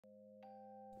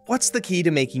What's the key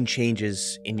to making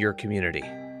changes in your community?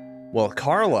 Well,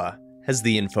 Karla has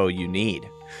the info you need.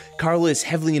 Karla is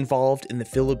heavily involved in the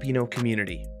Filipino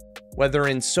community. Whether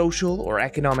in social or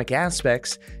economic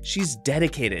aspects, she's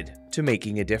dedicated to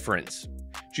making a difference.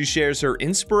 She shares her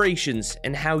inspirations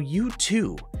and how you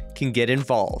too can get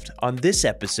involved on this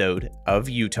episode of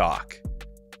You Talk.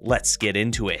 Let's get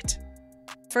into it.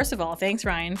 First of all, thanks,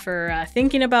 Ryan, for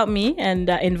thinking about me and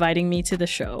inviting me to the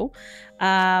show.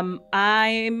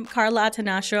 I'm Karla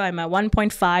Atanacio. I'm a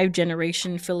 1.5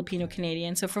 generation Filipino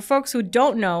Canadian. So for folks who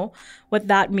don't know what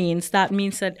that means that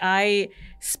I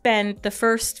spent the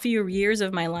first few years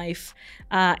of my life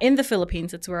in the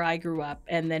Philippines. That's where I grew up,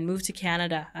 and then moved to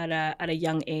Canada at a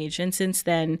young age. And since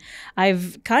then,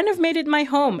 I've kind of made it my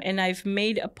home, and I've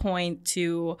made a point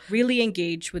to really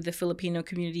engage with the Filipino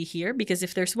community here, because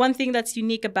if there's one thing that's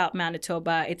unique about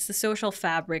Manitoba, it's the social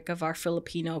fabric of our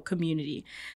Filipino community.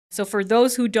 So for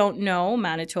those who don't know,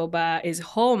 Manitoba is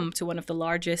home to one of the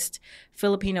largest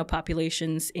Filipino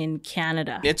populations in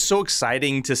Canada. It's so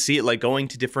exciting to see it, like going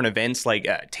to different events like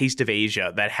Taste of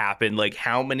Asia that happened, like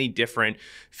how many different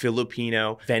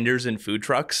Filipino vendors and food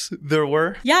trucks there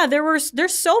were. Yeah,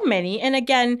 there's so many. And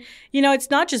again, it's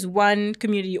not just one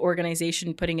community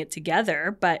organization putting it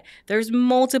together, but there's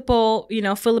multiple,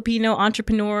 Filipino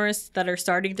entrepreneurs that are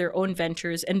starting their own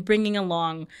ventures and bringing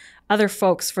along other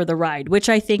folks for the ride, which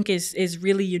I think is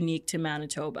really unique to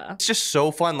Manitoba. It's just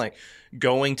so fun, like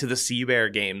going to the Sea Bear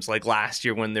games, like last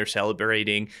year when they're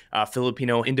celebrating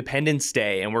Filipino Independence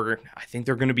Day, and I think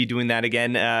they're going to be doing that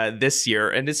again this year.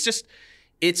 And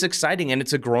it's exciting, and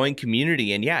it's a growing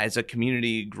community. And yeah, as a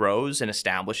community grows and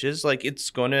establishes, like it's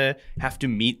going to have to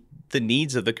meet the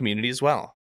needs of the community as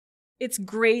well. It's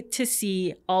great to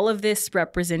see all of this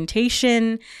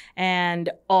representation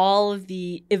and all of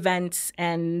the events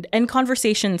and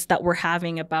conversations that we're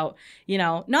having about,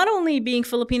 not only being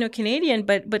Filipino Canadian,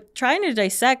 but trying to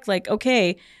dissect, like,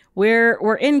 okay,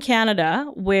 we're in Canada,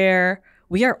 where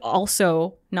we are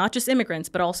also not just immigrants,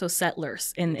 but also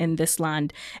settlers in this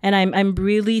land. And I'm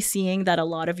really seeing that a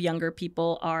lot of younger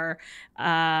people are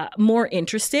more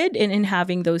interested in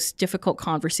having those difficult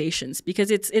conversations,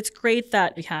 because it's great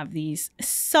that we have these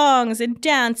songs and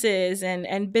dances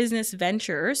and business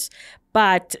ventures,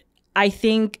 but I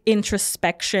think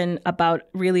introspection about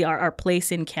really our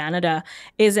place in Canada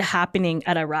is happening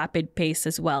at a rapid pace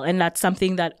as well. And that's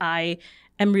something that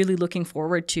I'm really looking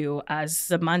forward to as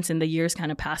the months and the years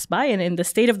kind of pass by. And in the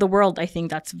state of the world, I think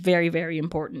that's very, very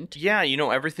important. Yeah,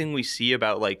 everything we see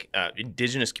about like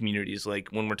Indigenous communities, like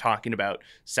when we're talking about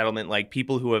settlement, like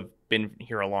people who have been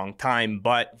here a long time,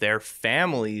 but their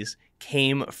families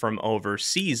came from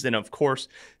overseas. And of course,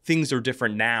 things are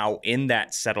different now in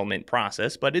that settlement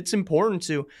process, but it's important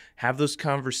to have those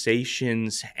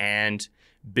conversations and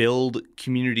build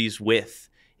communities with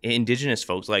Indigenous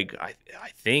folks. Like I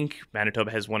think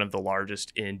Manitoba has one of the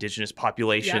largest Indigenous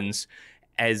populations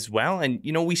as well. And,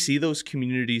 we see those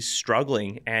communities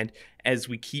struggling. And as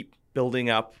we keep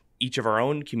building up each of our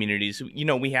own communities,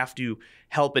 we have to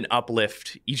help and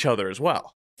uplift each other as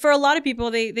well. For a lot of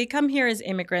people, they come here as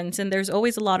immigrants, and there's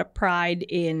always a lot of pride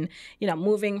in,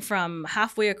 moving from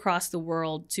halfway across the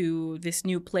world to this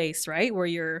new place, right? Where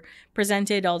you're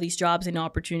presented all these jobs and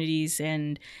opportunities,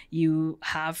 and you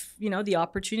have, the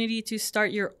opportunity to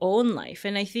start your own life.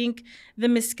 And I think the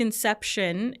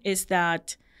misconception is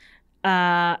that,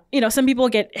 some people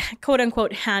get quote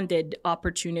unquote handed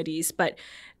opportunities. But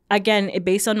again,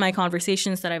 based on my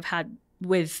conversations that I've had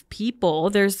with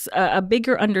people, there's a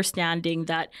bigger understanding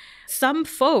that some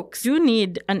folks do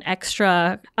need an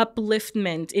extra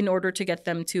upliftment in order to get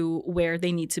them to where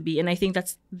they need to be. And I think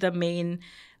that's the main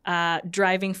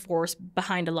driving force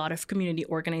behind a lot of community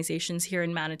organizations here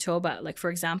in Manitoba. Like, for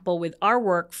example, with our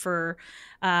work for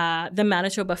the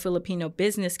Manitoba Filipino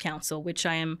Business Council, which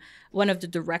I am one of the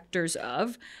directors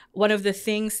of, one of the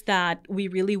things that we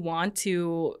really want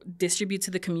to distribute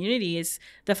to the community is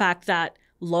the fact that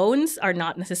loans are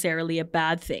not necessarily a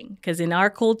bad thing, because in our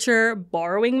culture,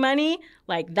 borrowing money,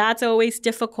 like, that's always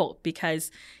difficult, because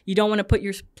you don't want to put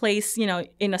your place,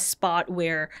 in a spot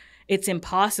where it's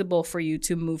impossible for you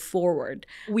to move forward.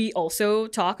 We also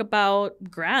talk about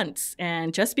grants,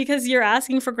 and just because you're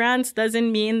asking for grants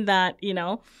doesn't mean that,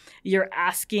 you're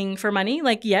asking for money.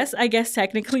 Like, yes, I guess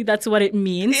technically that's what it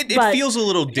means. It feels a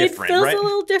little different, It feels right? a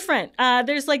little different.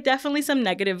 There's definitely some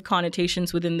negative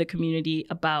connotations within the community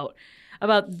about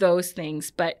those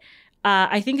things. But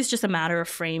I think it's just a matter of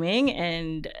framing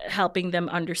and helping them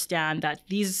understand that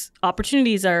these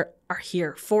opportunities are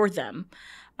here for them.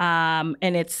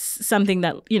 And it's something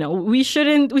that, we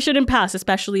shouldn't pass,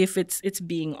 especially if it's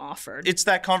being offered. It's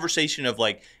that conversation of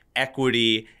like,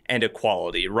 equity and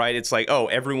equality, right? It's like, oh,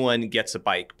 everyone gets a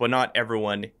bike, but not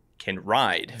everyone can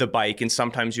ride the bike. And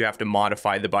sometimes you have to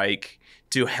modify the bike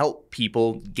to help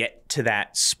people get to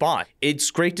that spot. It's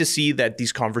great to see that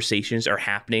these conversations are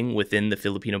happening within the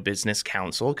Filipino Business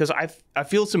Council, because I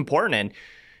feel it's important. And,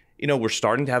 we're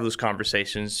starting to have those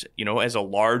conversations, as a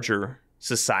larger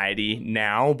society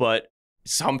now, but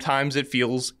sometimes it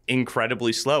feels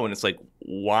incredibly slow. And it's like,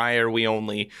 why are we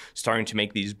only starting to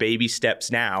make these baby steps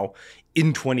now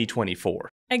in 2024?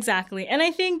 Exactly. And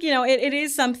I think, it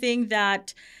is something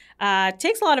that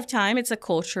takes a lot of time. It's a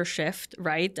culture shift,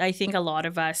 right? I think a lot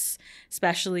of us,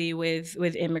 especially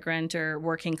with immigrant or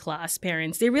working class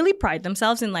parents, they really pride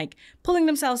themselves in like pulling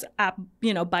themselves up,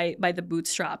 by the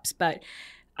bootstraps. But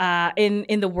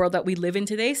in the world that we live in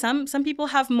today, some people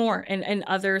have more, and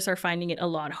others are finding it a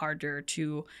lot harder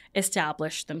to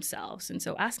establish themselves. And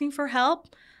so asking for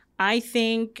help, I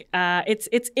think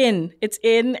it's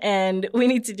in, and we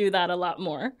need to do that a lot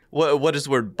more. What is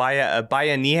the word?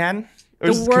 Bayanihan?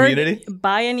 The word community?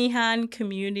 Bayanihan,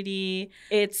 community.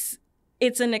 It's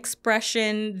an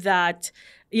expression that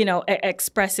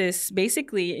expresses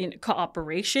basically in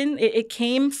cooperation. It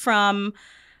came from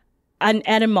an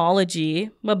etymology.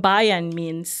 Bayan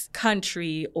means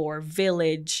country or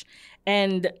village,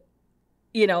 and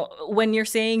when you're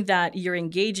saying that you're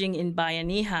engaging in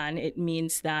bayanihan, it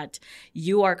means that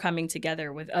you are coming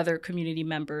together with other community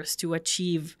members to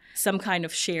achieve some kind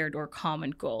of shared or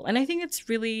common goal. And I think it's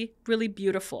really, really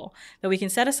beautiful that we can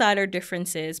set aside our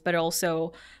differences, but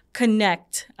also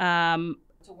connect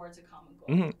towards a common goal.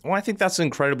 Mm-hmm. Well, I think that's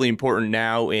incredibly important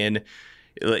now.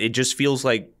 It just feels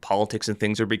like politics and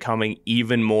things are becoming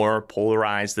even more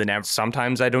polarized than ever.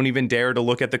 Sometimes I don't even dare to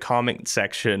look at the comment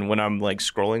section when I'm like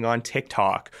scrolling on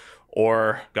TikTok,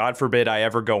 or God forbid I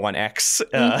ever go on X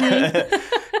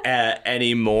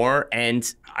anymore.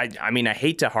 And I mean, I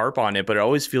hate to harp on it, but it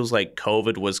always feels like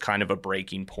COVID was kind of a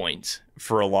breaking point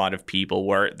for a lot of people,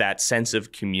 where that sense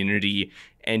of community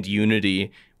and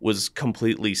unity was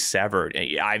completely severed.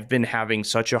 I've been having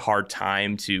such a hard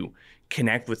time to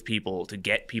connect with people, to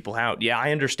get people out. Yeah,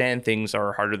 I understand things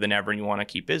are harder than ever and you want to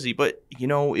keep busy, but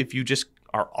if you just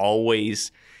are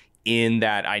always in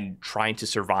that I'm trying to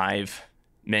survive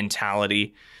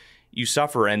mentality, you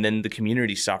suffer, and then the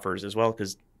community suffers as well,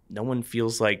 because no one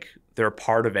feels like they're a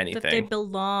part of anything. That they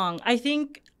belong. I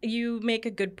think you make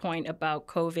a good point about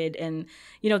COVID and,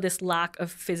 this lack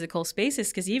of physical spaces.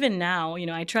 Because even now,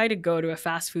 I try to go to a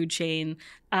fast food chain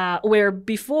where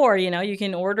before, you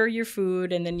can order your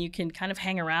food and then you can kind of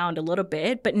hang around a little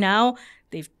bit. But now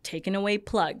they've taken away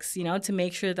plugs, to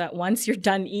make sure that once you're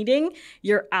done eating,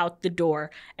 you're out the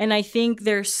door. And I think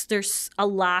there's a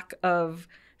lack of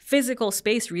physical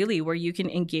space, really, where you can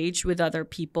engage with other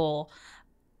people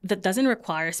that doesn't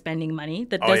require spending money,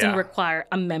 that doesn't require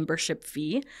a membership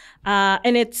fee.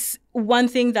 And it's one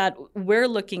thing that we're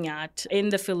looking at in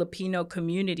the Filipino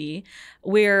community.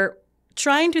 We're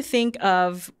trying to think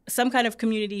of some kind of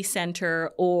community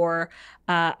center or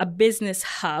a business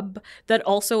hub that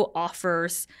also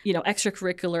offers,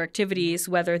 extracurricular activities,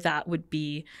 whether that would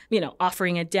be,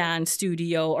 offering a dance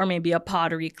studio or maybe a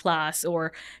pottery class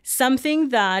or something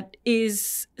that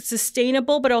is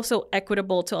sustainable but also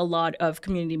equitable to a lot of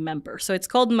community members. So it's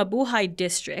called Mabuhay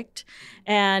District,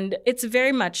 and it's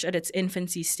very much at its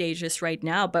infancy stages right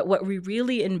now. But what we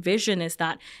really envision is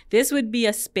that this would be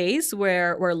a space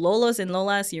where lolos and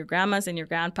lolas, your grandmas and your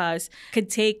grandpas, could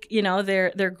take,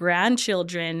 their grandchildren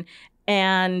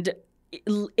and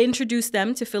introduce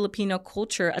them to Filipino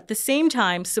culture, at the same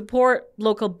time support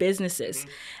local businesses.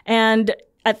 And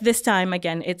at this time,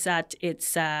 again, it's at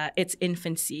its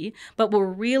infancy, but what we're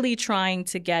really trying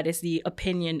to get is the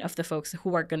opinion of the folks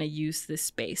who are going to use this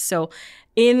space. So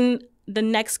in the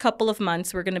next couple of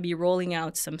months, we're going to be rolling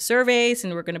out some surveys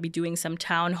and we're going to be doing some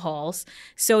town halls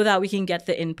so that we can get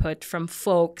the input from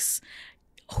folks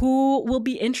who will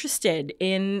be interested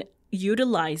in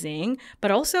utilizing,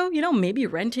 but also, maybe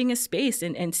renting a space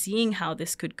and seeing how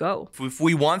this could go. If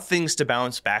we want things to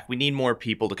bounce back, we need more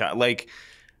people to come. Like,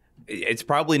 it's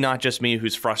probably not just me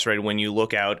who's frustrated when you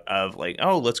look out of like,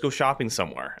 oh, let's go shopping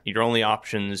somewhere. Your only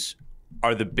options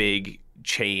are the big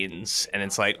chains. And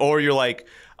it's like, or you're like,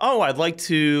 oh, I'd like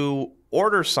to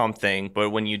order something.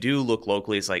 But when you do look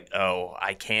locally, it's like, oh,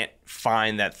 I can't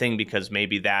find that thing because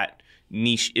maybe that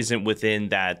niche isn't within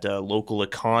that local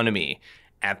economy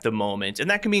at the moment. And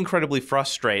that can be incredibly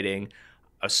frustrating.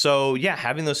 So yeah,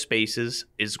 having those spaces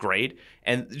is great.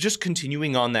 And just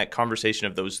continuing on that conversation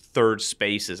of those third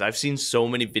spaces, I've seen so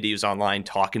many videos online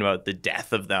talking about the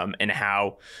death of them and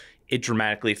how it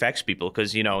dramatically affects people.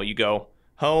 Because, you go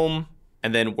home,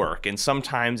 and then work. And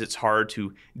sometimes it's hard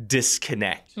to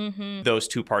disconnect those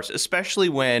two parts, especially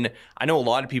when I know a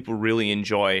lot of people really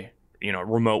enjoy,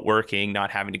 remote working,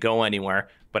 not having to go anywhere.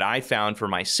 But I found for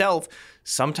myself,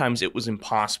 sometimes it was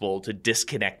impossible to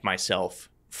disconnect myself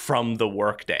from the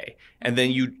workday. And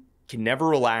then you can never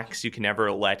relax, you can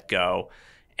never let go.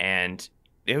 And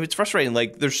it's frustrating.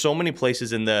 Like, there's so many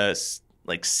places in the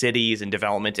cities and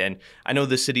development. And I know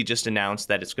the city just announced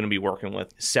that it's going to be working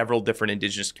with several different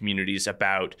Indigenous communities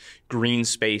about green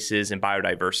spaces and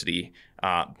biodiversity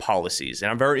policies.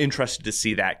 And I'm very interested to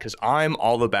see that, because I'm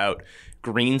all about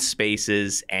green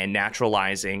spaces and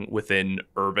naturalizing within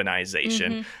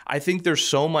urbanization. I think there's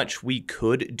so much we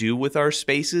could do with our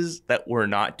spaces that we're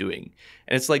not doing.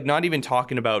 And it's like, not even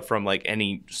talking about from like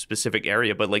any specific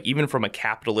area, but like even from a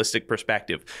capitalistic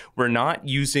perspective, we're not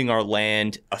using our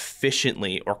land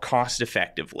efficiently or cost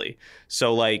effectively.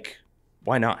 So like,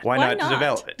 why not? Why not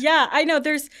develop it? Yeah, I know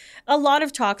there's a lot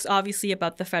of talks, obviously,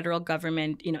 about the federal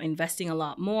government, investing a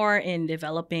lot more in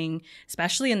developing,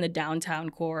 especially in the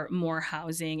downtown core, more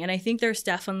housing. And I think there's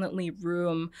definitely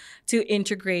room to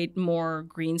integrate more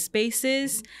green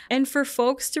spaces. And for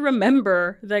folks to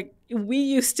remember that we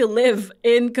used to live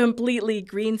in completely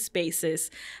green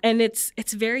spaces. And it's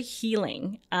very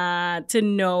healing to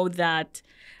know that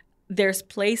there's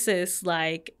places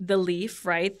like the Leaf,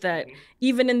 right, that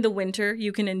even in the winter,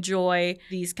 you can enjoy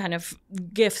these kind of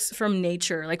gifts from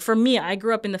nature. Like for me, I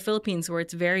grew up in the Philippines where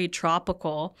it's very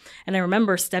tropical. And I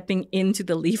remember stepping into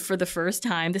the Leaf for the first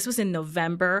time. This was in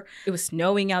November. It was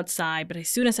snowing outside. But as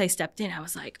soon as I stepped in, I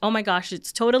was like, oh my gosh,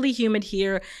 it's totally humid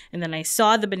here. And then I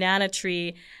saw the banana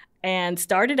tree and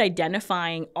started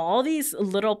identifying all these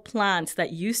little plants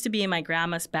that used to be in my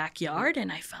grandma's backyard.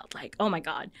 And I felt like, oh my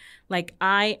God, like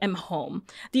I am home.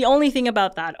 The only thing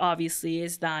about that, obviously,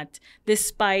 is that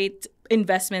despite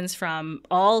investments from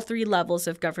all three levels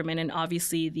of government and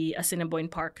obviously the Assiniboine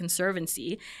Park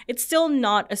Conservancy, it's still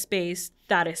not a space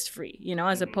that is free,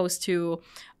 as opposed to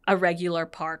a regular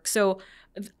park. So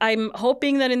I'm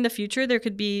hoping that in the future there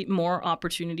could be more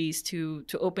opportunities to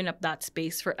open up that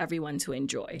space for everyone to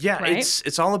enjoy. Yeah, right?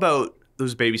 It's all about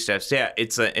those baby steps. Yeah,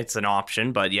 it's an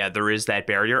option, but yeah, there is that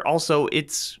barrier. Also,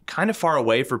 it's kind of far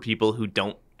away for people who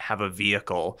don't have a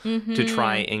vehicle to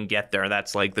try and get there.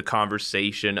 That's like the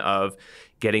conversation of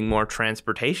getting more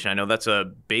transportation. I know that's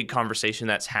a big conversation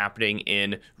that's happening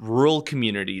in rural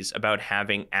communities about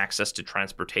having access to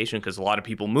transportation, because a lot of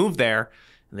people move there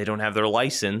and they don't have their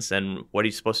license. And what are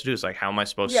you supposed to do? It's like, how am I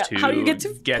supposed to how do you get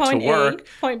to work?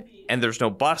 Point B. And there's no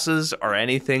buses or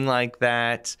anything like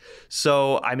that.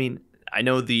 So, I mean, I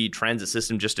know the transit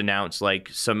system just announced like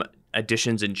some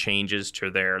additions and changes to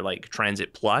their like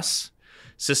Transit Plus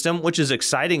system, which is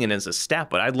exciting and is a step,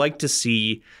 but I'd like to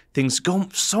see things go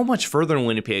so much further in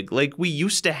Winnipeg. Like, we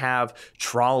used to have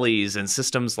trolleys and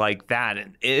systems like that,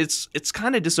 and it's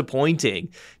kind of disappointing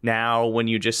now when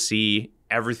you just see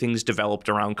everything's developed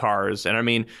around cars. And I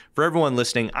mean, for everyone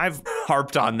listening, I've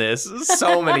harped on this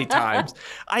so many times.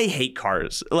 I hate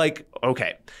cars. Like,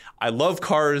 okay, I love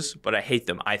cars, but I hate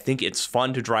them. I think it's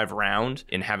fun to drive around,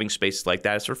 and having spaces like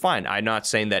that is fine. I'm not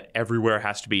saying that everywhere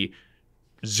has to be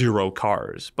zero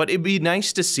cars, but it'd be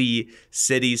nice to see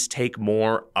cities take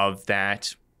more of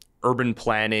that urban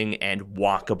planning and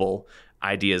walkable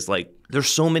ideas. Like, there's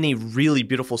so many really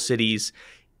beautiful cities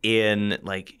in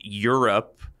like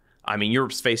Europe. I mean,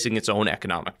 Europe's facing its own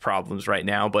economic problems right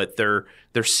now, but their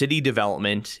city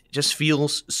development just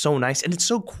feels so nice. And it's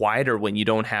so quieter when you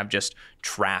don't have just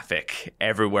traffic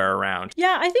everywhere around.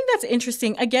 Yeah, I think that's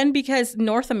interesting. Again, because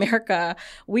North America,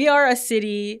 we are a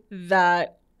city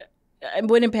that,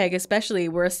 Winnipeg especially,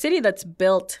 we're a city that's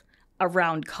built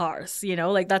around cars,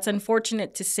 like that's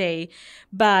unfortunate to say.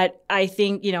 But I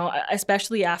think,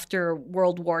 especially after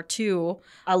World War II,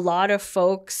 a lot of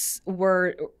folks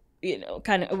were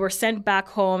were sent back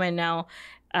home, and now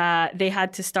they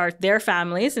had to start their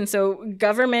families. And so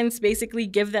governments basically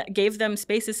gave them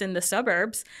spaces in the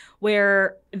suburbs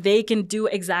where they can do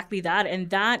exactly that.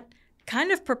 And that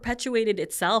kind of perpetuated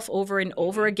itself over and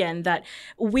over again, that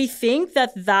we think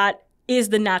that is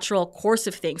the natural course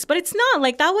of things. But it's not.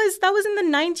 Like, that was in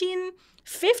the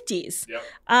 1950s. Yep.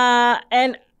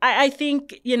 And I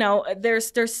think,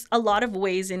 there's a lot of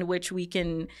ways in which we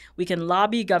can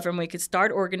lobby government. We could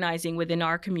start organizing within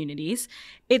our communities.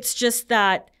 It's just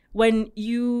that when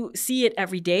you see it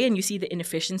every day and you see the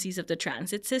inefficiencies of the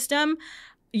transit system,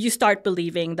 you start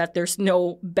believing that there's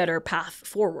no better path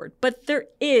forward. But there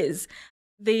is.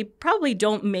 They probably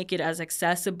don't make it as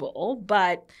accessible,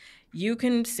 but you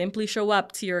can simply show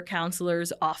up to your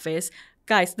counselor's office,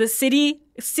 Guys, the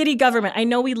city government, I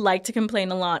know we like to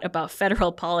complain a lot about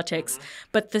federal politics,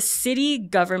 but the city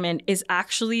government is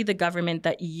actually the government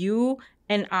that you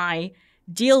and I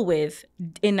deal with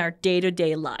in our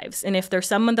day-to-day lives. And if there's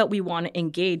someone that we want to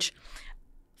engage,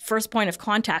 first point of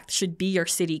contact should be your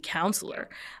city councilor.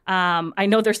 I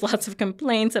know there's lots of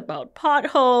complaints about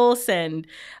potholes and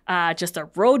just our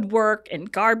road work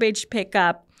and garbage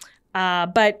pickup,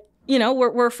 but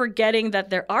we're forgetting that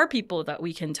there are people that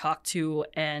we can talk to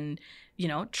and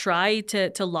try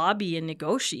to lobby and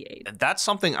negotiate. That's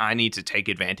something I need to take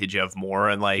advantage of more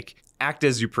and act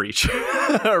as you preach,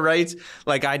 right?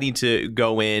 I need to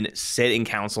go in, sit in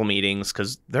council meetings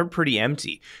because they're pretty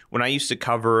empty. When I used to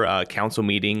cover council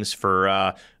meetings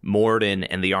for Morden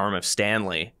and the arm of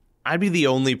Stanley, I'd be the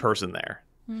only person there.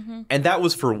 Mm-hmm. And that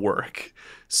was for work.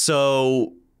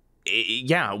 So,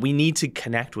 yeah, we need to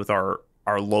connect with our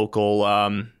local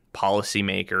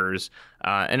policymakers,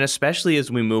 and especially as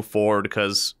we move forward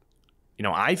because,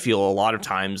 I feel a lot of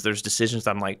times there's decisions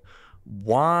that I'm like,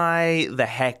 why the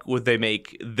heck would they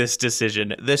make this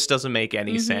decision? This doesn't make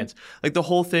any sense. The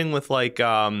whole thing with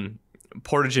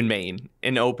Portage in Maine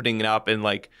and opening it up and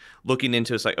looking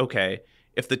into it's okay,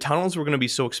 if the tunnels were going to be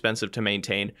so expensive to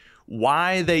maintain,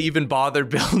 why they even bother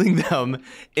building them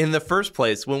in the first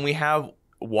place when we have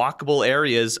walkable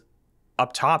areas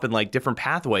up top and different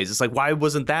pathways? It's why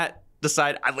wasn't that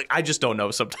decide? I just don't know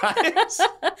sometimes.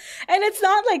 And it's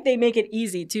not like they make it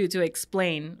easy to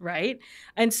explain, right?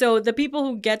 And so the people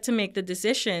who get to make the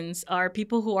decisions are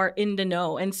people who are in the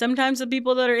know. And sometimes the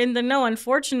people that are in the know,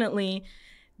 unfortunately,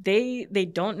 they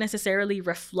don't necessarily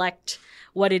reflect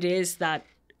what it is that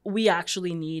we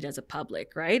actually need as a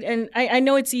public, right? And I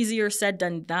know it's easier said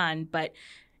than done, but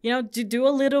to do a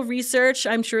little research.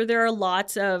 I'm sure there are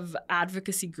lots of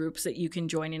advocacy groups that you can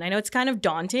join in. I know it's kind of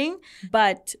daunting,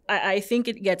 but I think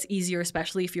it gets easier,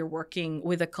 especially if you're working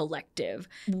with a collective.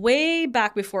 Way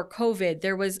back before COVID,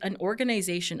 there was an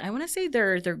organization, I want to say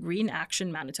they're Green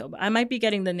Action Manitoba. I might be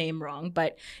getting the name wrong,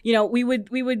 but we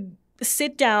would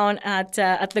sit down at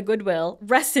the Goodwill,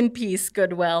 rest in peace,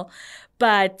 Goodwill,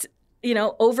 but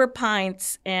over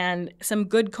pints and some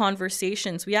good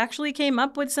conversations, we actually came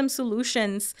up with some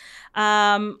solutions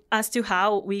as to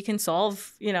how we can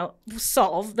solve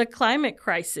the climate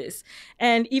crisis.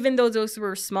 And even though those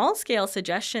were small scale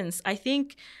suggestions, I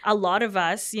think a lot of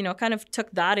us, kind of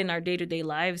took that in our day-to-day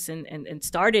lives and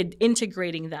started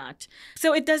integrating that.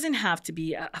 So it doesn't have to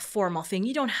be a formal thing.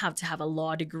 You don't have to have a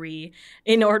law degree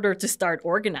in order to start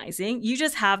organizing. You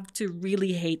just have to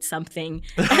really hate something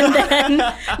and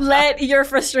then let your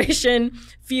frustration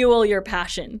fuel your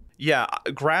passion. Yeah,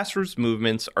 grassroots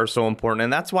movements are so important.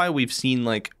 And that's why we've seen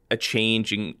a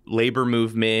change in labor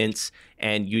movements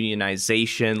and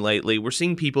unionization lately. We're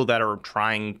seeing people that are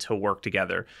trying to work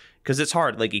together because it's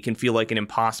hard. It can feel like an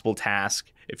impossible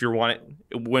task if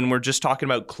when we're just talking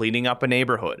about cleaning up a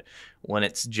neighborhood. When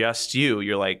it's just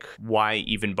you're like, why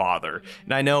even bother?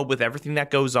 And I know with everything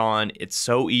that goes on, it's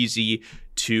so easy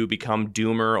to become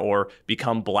doomer or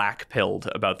become black-pilled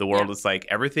about the world. Yeah. It's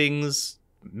everything's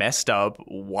messed up.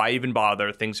 Why even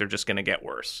bother? Things are just going to get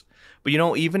worse. But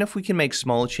even if we can make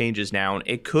small changes now,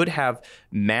 it could have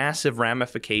massive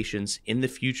ramifications in the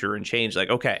future and change.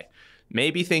 Okay,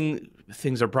 maybe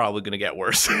things are probably going to get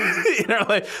worse.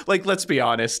 Let's be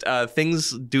honest.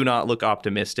 Things do not look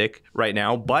optimistic right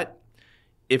now. But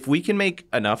if we can make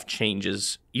enough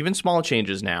changes, even small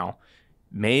changes now,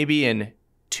 maybe in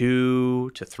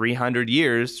 200 to 300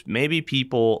 years, maybe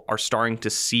people are starting to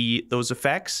see those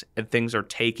effects and things are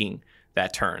taking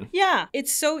that turn. Yeah,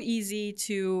 it's so easy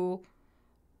to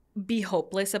be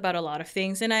hopeless about a lot of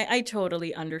things. And I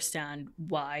totally understand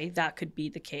why that could be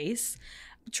the case.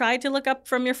 Try to look up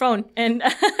from your phone and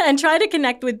and try to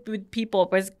connect with people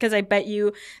because I bet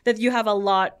you that you have a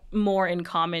lot more in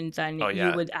common than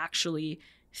you would actually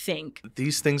think.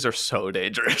 These things are so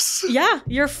dangerous. Yeah,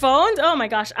 your phone. Oh my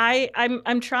gosh,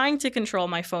 I'm trying to control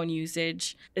my phone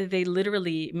usage. They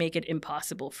literally make it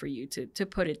impossible for you to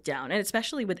put it down, and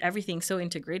especially with everything so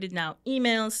integrated now,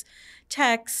 emails,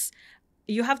 texts.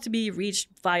 You have to be reached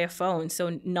via phone,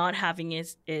 so not having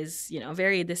is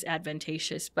very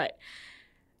disadvantageous. But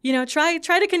try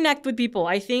to connect with people.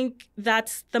 I think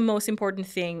that's the most important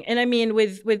thing. And I mean,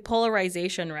 with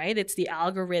polarization, right? It's the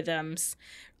algorithms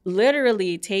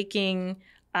literally taking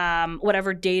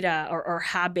whatever data or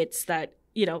habits that,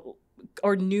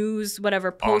 or news,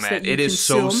 whatever posts that you it is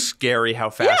consume. So scary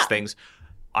how fast things.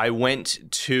 I went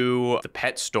to the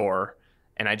pet store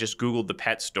and I just Googled the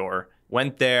pet store,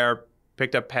 went there,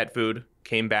 picked up pet food,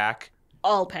 came back.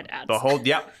 all pet ads. The whole,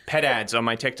 pet ads on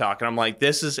my TikTok. And I'm like,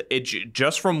 this is it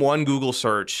just from one Google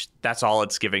search. That's all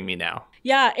it's giving me now.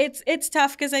 Yeah, it's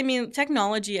tough because, I mean,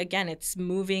 technology, again, it's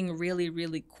moving really,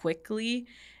 really quickly.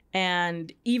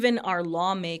 And even our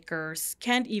lawmakers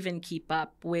can't even keep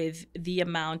up with the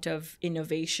amount of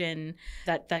innovation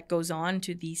that goes on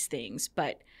to these things.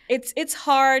 But it's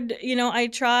hard. You know,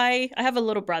 I have a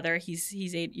little brother. He's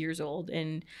 8 years old.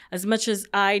 And as much as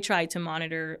I try to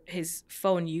monitor his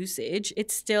phone usage,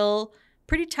 it's still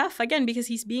pretty tough, again, because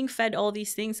he's being fed all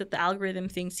these things that the algorithm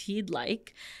thinks he'd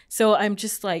like. So I'm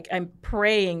just like, I'm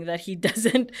praying that he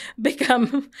doesn't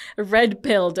become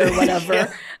red-pilled or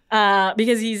whatever,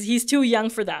 because he's too young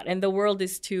for that. And the world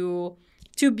is too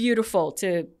beautiful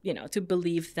to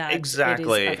believe that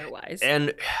exactly. it is otherwise.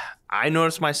 And I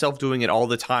notice myself doing it all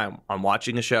the time. I'm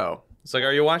watching a show. It's like,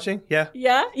 are you watching? Yeah.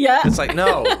 Yeah. Yeah. It's like,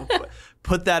 no,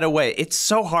 put that away. It's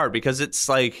so hard because it's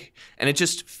like, and it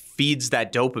just feeds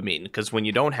that dopamine, because when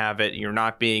you don't have it, you're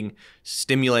not being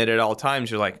stimulated at all times.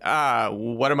 You're like,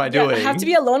 what am I doing? I have to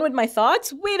be alone with my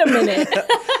thoughts? Wait a minute.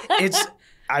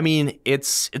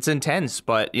 It's intense,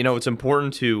 but, it's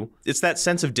important it's that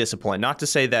sense of discipline. Not to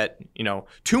say that,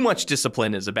 too much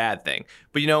discipline is a bad thing,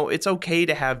 but, it's okay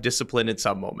to have discipline in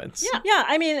some moments. Yeah. Yeah.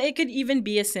 I mean, it could even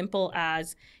be as simple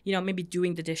as, maybe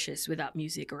doing the dishes without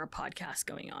music or a podcast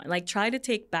going on. Like, try to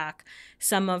take back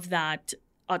some of that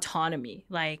autonomy.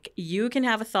 Like, you can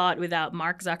have a thought without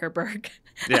Mark Zuckerberg.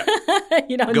 Yeah.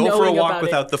 Go for a walk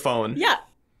without the phone. Yeah.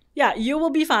 Yeah, you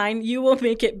will be fine. You will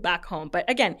make it back home. But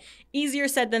again, easier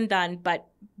said than done, but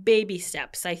baby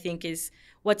steps, I think, is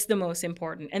what's the most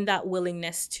important. And that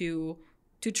willingness to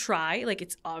try. Like,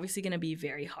 it's obviously going to be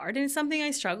very hard, and it's something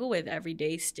I struggle with every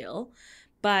day still.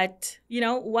 But,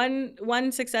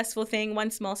 one successful thing,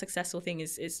 one small successful thing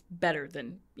is better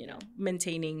than,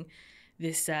 maintaining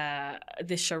this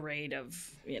charade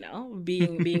of,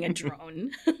 being a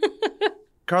drone.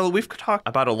 Karla, we've talked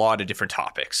about a lot of different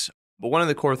topics, but one of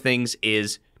the core things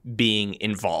is being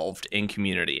involved in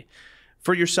community.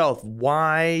 For yourself,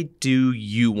 why do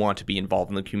you want to be involved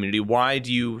in the community? Why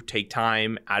do you take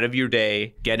time out of your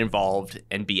day, get involved,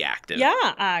 and be active?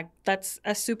 Yeah, that's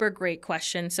a super great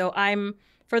question. So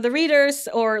for the readers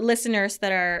or listeners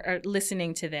that are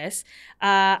listening to this,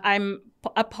 I'm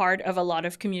a part of a lot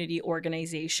of community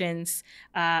organizations.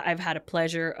 I've had a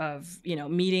pleasure of,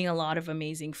 meeting a lot of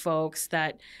amazing folks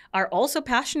that are also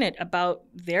passionate about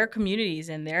their communities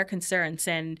and their concerns.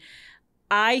 And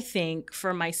I think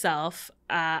for myself,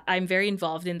 I'm very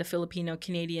involved in the Filipino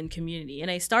Canadian community. And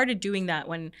I started doing that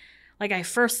when I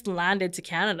first landed to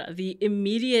Canada. The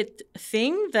immediate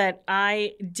thing that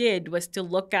I did was to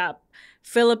look up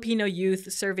Filipino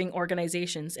youth serving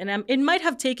organizations. And it might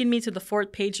have taken me to the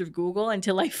 4th page of Google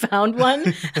until I found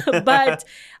one. But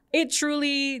it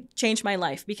truly changed my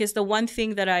life, because the one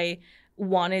thing that I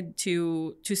wanted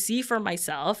to see for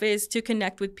myself is to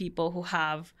connect with people who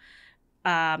have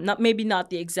not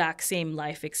the exact same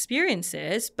life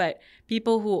experiences, but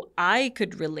people who I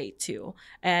could relate to.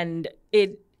 And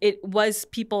it was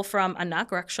people from Anak,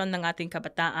 Reaksyon ng Ating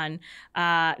Kabataan,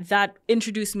 that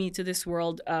introduced me to this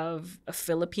world of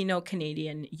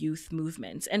Filipino-Canadian youth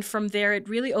movements. And from there, it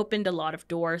really opened a lot of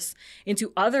doors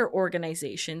into other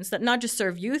organizations that not just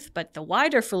serve youth, but the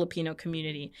wider Filipino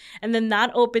community. And then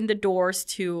that opened the doors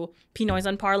to Pinoys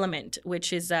on Parliament,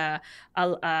 which is the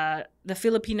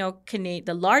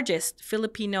largest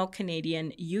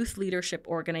Filipino-Canadian youth leadership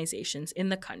organizations in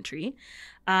the country.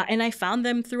 And I found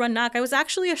them through Anak. I was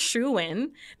actually a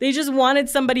shoo-in. They just wanted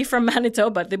somebody from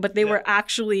Manitoba, but they were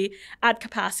actually at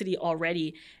capacity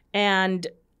already. And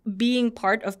being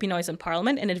part of Pinoys in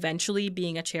Parliament and eventually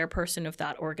being a chairperson of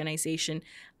that organization,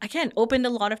 again, opened a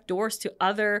lot of doors to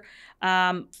other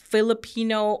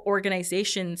Filipino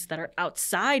organizations that are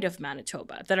outside of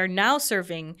Manitoba that are now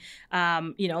serving,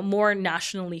 more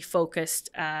nationally focused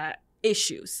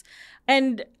issues.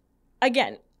 And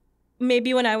again,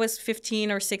 maybe when I was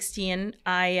 15 or 16,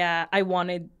 I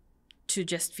wanted to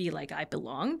just feel like I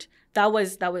belonged. That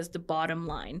was the bottom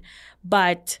line.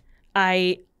 But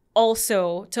I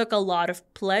also took a lot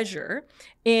of pleasure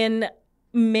in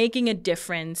making a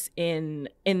difference in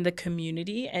the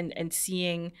community and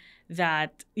seeing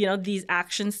that, these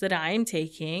actions that I'm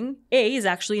taking, is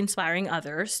actually inspiring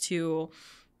others to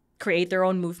create their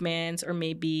own movements or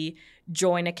maybe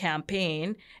join a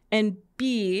campaign. And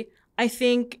B, I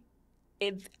think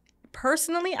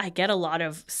personally, I get a lot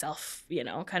of self,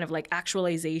 kind of like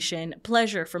actualization,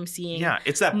 pleasure from seeing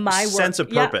it's that my sense work.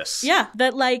 of purpose. Yeah,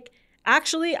 that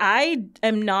actually, I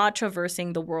am not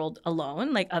traversing the world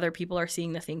alone. Other people are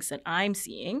seeing the things that I'm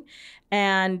seeing,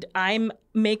 and I'm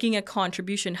making a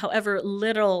contribution, however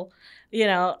little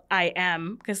I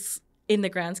am, because in the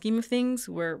grand scheme of things,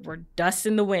 we're dust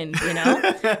in the wind,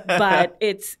 but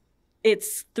it's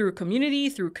through community,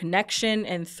 through connection,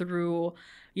 and through,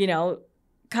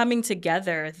 coming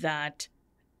together that,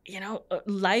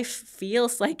 life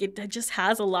feels like it just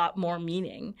has a lot more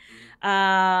meaning.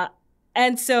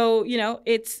 And so,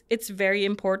 it's very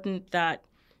important that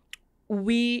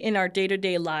we in our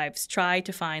day-to-day lives try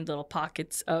to find little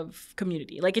pockets of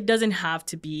community. Like, it doesn't have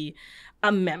to be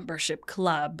a membership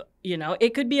club,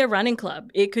 it could be a running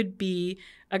club. It could be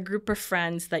a group of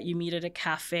friends that you meet at a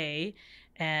cafe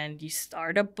and you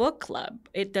start a book club.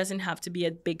 It doesn't have to be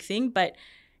a big thing, but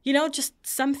just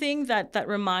something that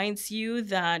reminds you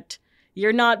that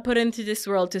you're not put into this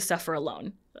world to suffer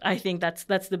alone. I think that's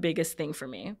the biggest thing for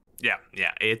me. Yeah.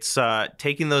 It's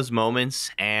taking those moments,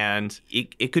 and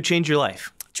it could change your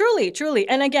life. Truly.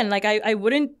 And again, like I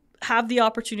wouldn't have the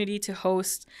opportunity to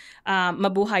host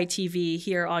Mabuhay TV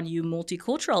here on You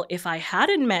Multicultural if I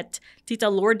hadn't met Tita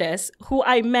Lourdes, who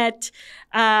I met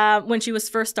when she was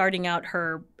first starting out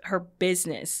her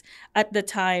business. At the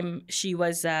time, she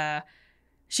was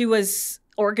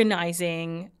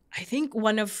organizing, I think,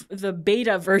 one of the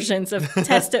beta versions of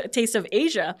Taste of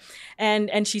Asia.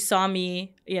 And she saw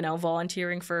me,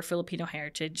 volunteering for Filipino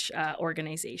heritage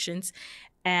organizations.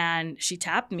 And she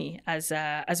tapped me as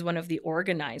one of the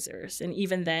organizers. And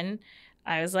even then,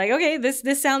 I was like, okay,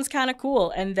 this sounds kind of cool.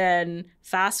 And then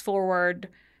fast forward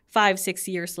 5-6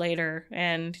 years later,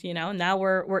 and now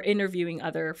we're interviewing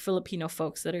other Filipino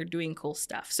folks that are doing cool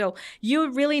stuff. So you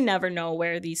really never know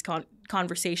where these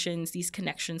conversations, these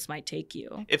connections might take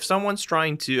you. If someone's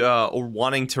trying to or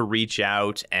wanting to reach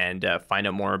out and find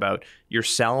out more about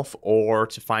yourself, or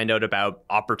to find out about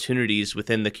opportunities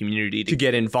within the community to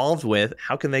get involved with,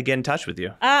 how can they get in touch with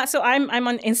you? So I'm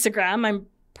on Instagram. I'm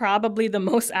probably the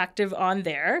most active on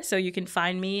there. So you can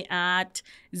find me at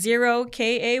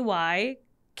 0KAY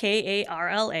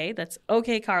Karla. That's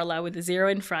okay, Karla, with a 0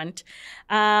 in front.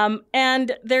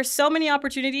 And there's so many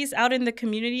opportunities out in the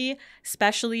community,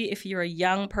 especially if you're a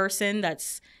young person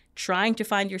that's trying to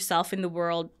find yourself in the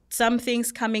world. Some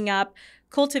things coming up.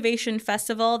 Cultivation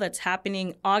Festival that's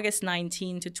happening August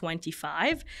 19 to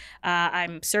 25.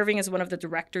 I'm serving as one of the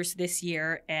directors this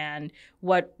year, and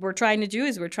what we're trying to do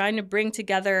is we're trying to bring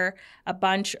together a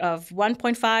bunch of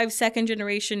 1.5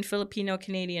 second-generation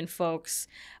Filipino-Canadian folks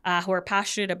who are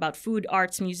passionate about food,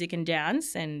 arts, music, and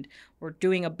dance, and we're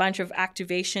doing a bunch of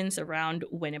activations around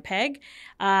Winnipeg.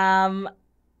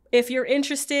 If you're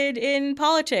interested in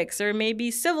politics or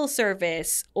maybe civil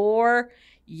service, or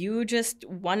you just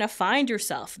want to find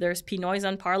yourself, there's Pinoys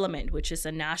on Parliament, which is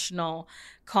a national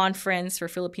conference for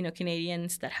Filipino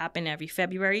Canadians that happen every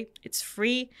February. It's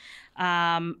free,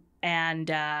 and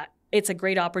it's a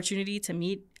great opportunity to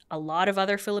meet a lot of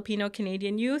other Filipino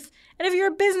Canadian youth. And if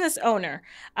you're a business owner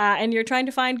and you're trying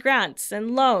to find grants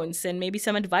and loans and maybe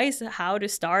some advice on how to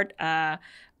start a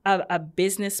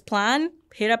business plan,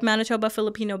 hit up Manitoba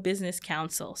Filipino Business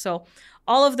Council. So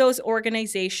all of those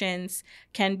organizations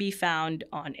can be found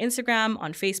on Instagram,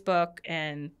 on Facebook,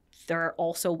 and there are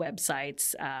also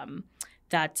websites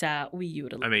that we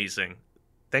utilize. Amazing.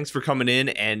 Thanks for coming in.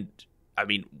 And I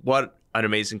mean, what an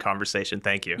amazing conversation.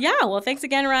 Thank you. Yeah, well, thanks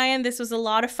again, Ryan. This was a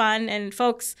lot of fun. And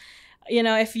folks,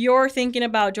 if you're thinking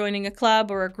about joining a club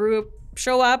or a group,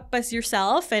 show up as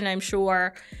yourself, and I'm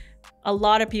sure a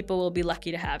lot of people will be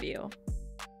lucky to have you.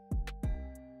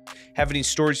 Have any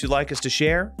stories you'd like us to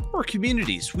share, or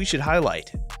communities we should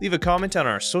highlight? Leave a comment on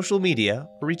our social media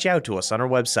or reach out to us on our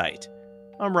website.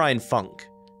 I'm Ryan Funk.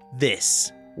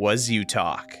 This was You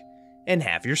Talk, and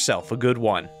have yourself a good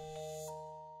one.